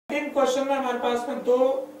इन question में हमारे पास में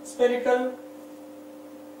दो स्फेरिकल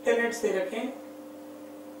प्लैनेट्स दे रखे हैं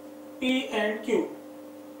P एंड Q।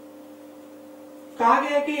 कहा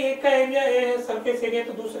गया कि एक का एरिया A है सरफेस एरिया,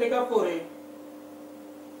 तो दूसरे का 4A।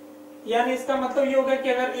 यानी इसका मतलब ये होगा कि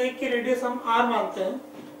अगर एक की रेडियस हम R मानते हैं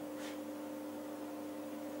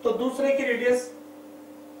तो दूसरे की रेडियस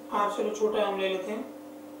R, चलो छोटा हम ले लेते हैं,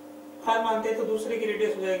 R मानते हैं तो दूसरे की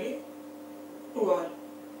रेडियस हो जाएगी 2R,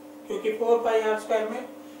 क्योंकि 4 पाई R स्क्वायर में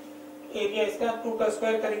एरिया इसका 2 का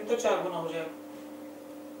स्क्वायर करेंगे तो 4 गुना हो जाएगा।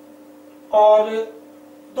 और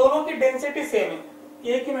दोनों की डेंसिटी सेम है,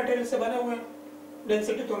 एक ही मटेरियल से बने हुए हैं,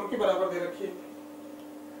 डेंसिटी दोनों की बराबर दे रखी है।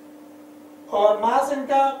 और मास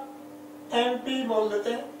इनका mp बोल देते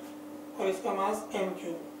हैं और इसका मास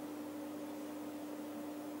mq।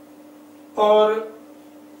 और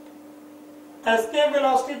एस्केप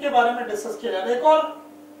वेलोसिटी के बारे में डिस्कस किया जा रहा है। एक और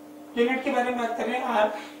प्लेनेट के बारे में बात करें R।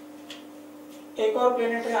 एक और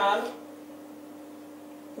प्लेनेट है R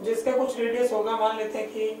जिसका कुछ रेडियस होगा, मान लेते हैं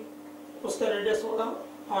कि उसका रेडियस होगा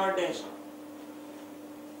R डैश।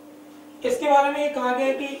 इसके बारे में ये कहा गया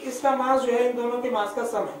है कि इसका मास जो है इन दोनों के मास का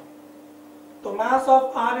सम है। तो mass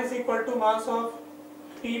of R is equal to mass of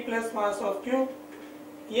P plus mass of Q।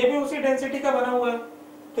 ये भी उसी डेंसिटी का बना हुआ है,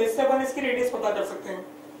 तो इससे अपन इसकी रेडियस पता कर सकते हैं।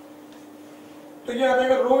 तो ये आ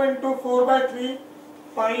जाएगा रो इंटू 4/3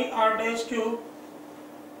 पाई R dash cube,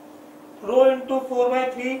 rho into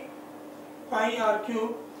 4/3 पाई R cube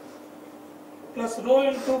plus rho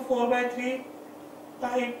into 4/3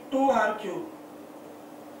 पाई 2R क्यूब।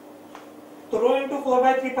 तो रो इंटू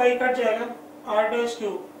 4/3 पाई कट जाएगा R डैश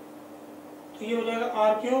क्यूब, तो ये हो जाएगा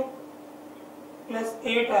R cube plus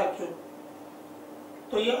 8R cube.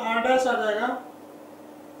 तो ये R डैश आ जाएगा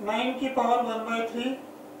 9 की पावर 1/3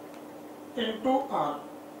 इंटू R,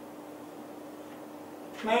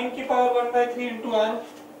 9 की पावर 1/3 इंटू R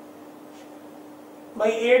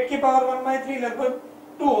भाई 8 की पावर 1/3 लगभग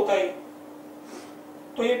 2 होता है,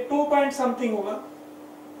 तो ये 2 पॉइंट समथिंग होगा।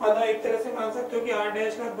 मतलब एक तरह से मान सकते हो कि R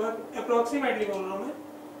डैश लगभग अप्रोक्सीमेटली बोल रहा हूं मैं,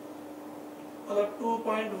 मतलब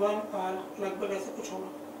 2.1 R लगभग ऐसा कुछ होगा।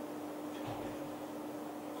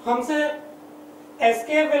 हमसे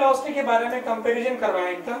एस्केप वेलोसिटी के बारे में कंपैरिजन करवाया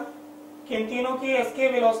इनका कि इन तीनों की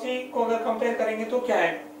एस्केप वेलोसिटी को अगर कंपेयर करेंगे तो क्या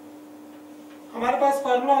है। हमारे पास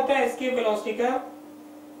फार्मूला होता है एस्केप वेलोसिटी का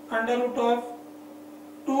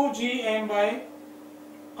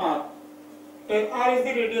 √2gm/r, where r is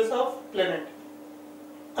the radius of planet।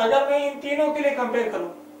 अगर मैं इन तीनों के लिए कंपेयर करूं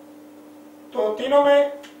तो तीनों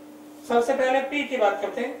में सबसे पहले P की बात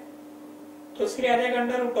करते हैं, तो इसके लिए आ जाएगा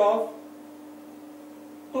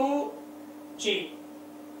 √2g।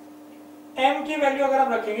 m की वैल्यू अगर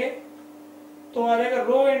हम रखेंगे तो आ जाएगा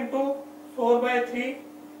rho into 4/3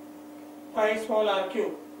 pi small r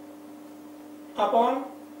cube upon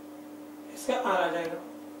इसका r आ जाएगा।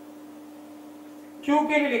 Q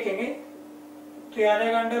के लिए लिखेंगे तो ये आ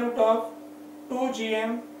जाएगा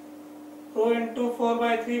 √2gm रो इंटू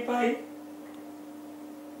 4/3 पाई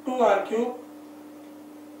 2R क्यूब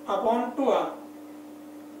अपॉन 2R।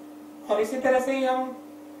 और इसी तरह से ही हम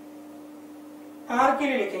R के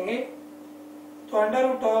लिए लिखेंगे तो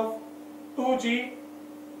 √2g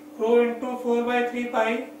रो इंटू 4/3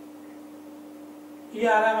 पाई, ये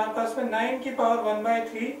आ रहा है हमारे पास में 9 की power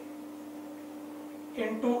 1/3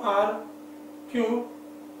 into R cube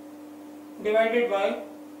divided by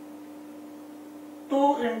 2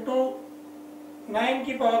 into 9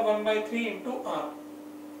 की पावर 1/3 इंटू R।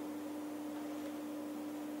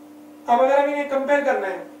 अब अगर हमें ये कंपेयर करना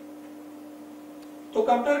है तो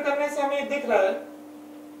कंपेयर करने से हमें दिख रहा है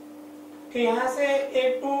कि यहां से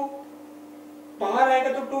एक 2 बाहर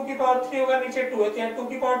आएगा तो 2 की पावर 3 होगा, नीचे 2 है तो यहाँ 2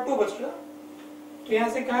 की पावर 2 बचेगा। तो यहां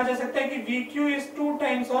से कहा जा सकता है कि VQ is 2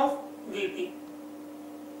 times of VP।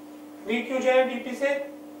 VQ जो है VP से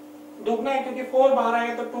दुगना है, क्योंकि 4 बाहर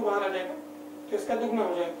आएगा तो 2 बाहर आ जाएगा, तो इसका दुगना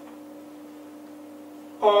हो जाएगा।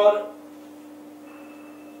 और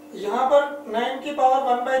यहां पर 9 की पावर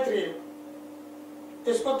 1/3 है,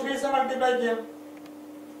 इसको 3 से मल्टीप्लाई किया,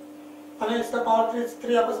 इसका पावर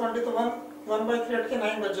 3 आपस में तो 1/3 हट के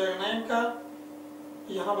 9 बच जाएगा, 9 का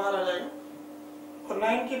यहां बाहर आ जाएगा और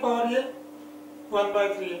 9 की पावर ये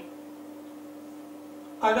 1/3 है।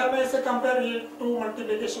 अगर मैं इसे कंपेयर, ये 2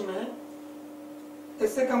 मल्टीप्लिकेशन में है,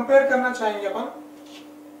 इससे कंपेयर करना चाहेंगे अपन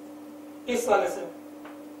इस वाले से,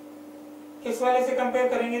 इस वाले से कंपेयर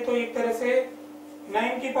करेंगे तो एक तरह से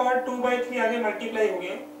 9 की पावर 2/3 आगे मल्टीप्लाई हो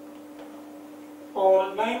गया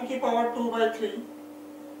और 9 की पावर 2/3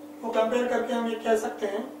 को कंपेयर करके हम ये कह सकते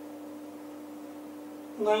हैं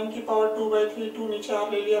 9 की पावर 2/3, 2 नीचे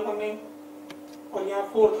आप ले लिया हमने और यहाँ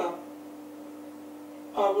 4 था।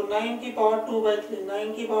 अब 9 की पावर 2/3,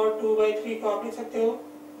 9 की पावर 2/3 को आप लिख सकते हो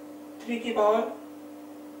 3 की पावर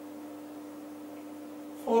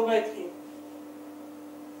 4/3,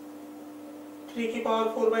 3 की पावर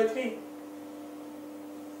 4/3।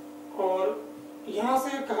 और यहां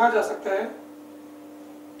से कहा जा सकता है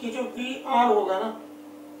कि जो वी आर होगा ना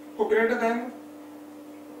वो ग्रेटर देन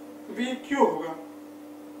वी क्यू होगा।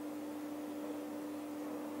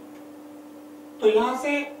 तो यहां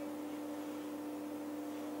से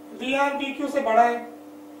वी आर वी क्यू से बड़ा है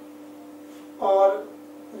और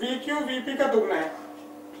वी क्यू वीपी का दुगना है।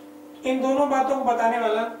 इन दोनों बातों को बताने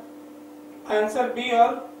वाला आंसर बी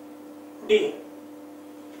और डी है।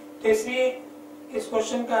 तो इसलिए इस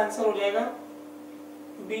क्वेश्चन का आंसर हो जाएगा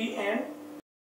बी एंड